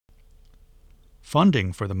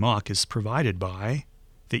Funding for the Muck is provided by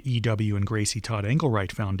the E.W. and Gracie Todd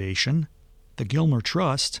Engelwright Foundation, the Gilmer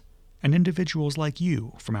Trust, and individuals like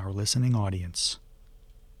you from our listening audience.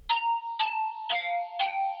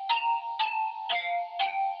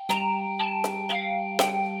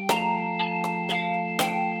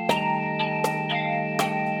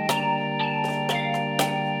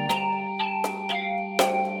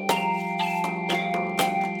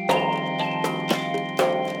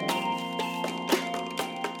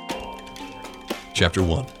 Chapter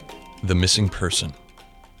 1. The Missing Person.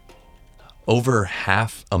 Over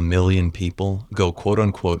 500,000 people go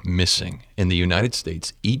quote-unquote missing in the United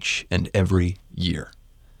States each and every year.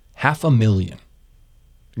 500,000.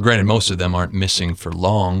 Granted, most of them aren't missing for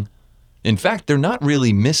long. In fact, they're not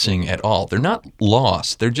really missing at all. They're not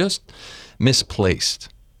lost. They're just misplaced.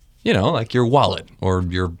 You know, like your wallet or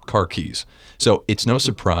your car keys. So it's no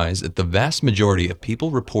surprise that the vast majority of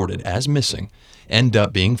people reported as missing end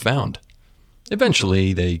up being found.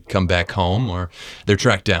 Eventually, they come back home or they're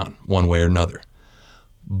tracked down one way or another.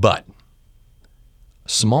 But a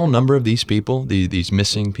small number of these people, these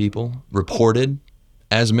missing people, reported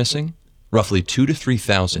as missing, roughly 2,000 to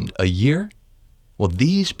 3,000 a year. Well,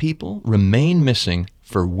 these people remain missing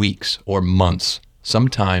for weeks or months,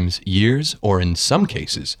 sometimes years, or in some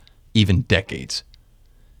cases, even decades.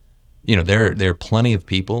 You know, there are plenty of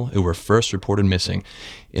people who were first reported missing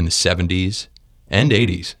in the 70s and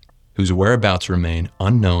 80s. Whose whereabouts remain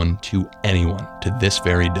unknown to anyone to this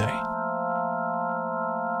very day.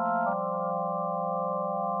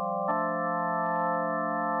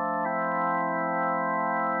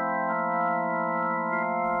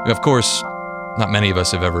 Of course, not many of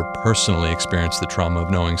us have ever personally experienced the trauma of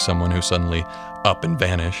knowing someone who suddenly up and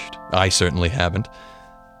vanished. I certainly haven't.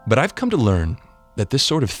 But I've come to learn that this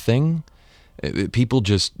sort of thing, people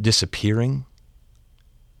just disappearing,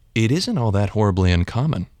 it isn't all that horribly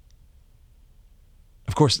uncommon.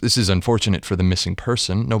 Of course, this is unfortunate for the missing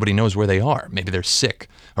person. Nobody knows where they are. Maybe they're sick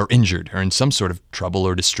or injured or in some sort of trouble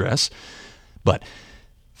or distress. But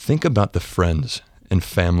think about the friends and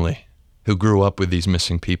family who grew up with these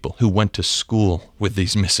missing people, who went to school with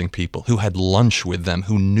these missing people, who had lunch with them,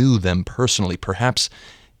 who knew them personally, perhaps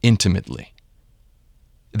intimately.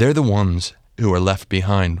 They're the ones who are left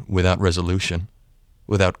behind without resolution,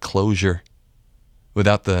 without closure,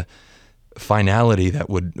 without the finality that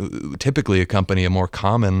would typically accompany a more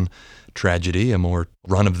common tragedy, a more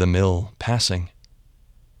run-of-the-mill passing.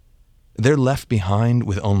 They're left behind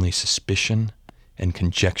with only suspicion and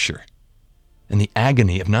conjecture, and the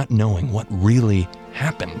agony of not knowing what really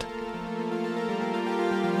happened.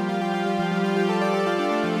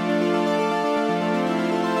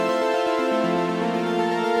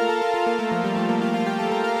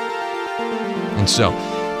 And so,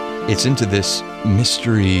 it's into this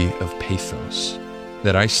mystery of pathos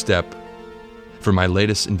that I step for my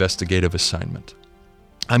latest investigative assignment.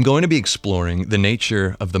 I'm going to be exploring the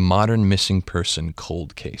nature of the modern missing person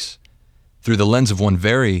cold case through the lens of one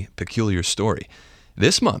very peculiar story.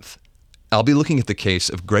 This month, I'll be looking at the case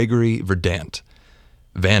of Gregory Verdant,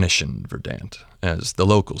 Vanishin' Verdant, as the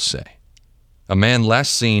locals say. A man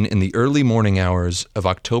last seen in the early morning hours of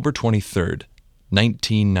October 23rd,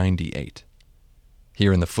 1998.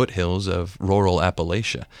 Here in the foothills of rural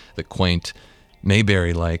Appalachia, the quaint,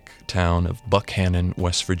 Mayberry-like town of Buckhannon,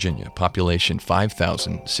 West Virginia, population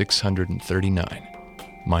 5,639,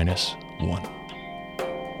 minus 1.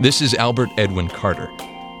 This is Albert Edwin Carter.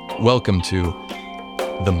 Welcome to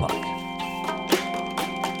The Muck.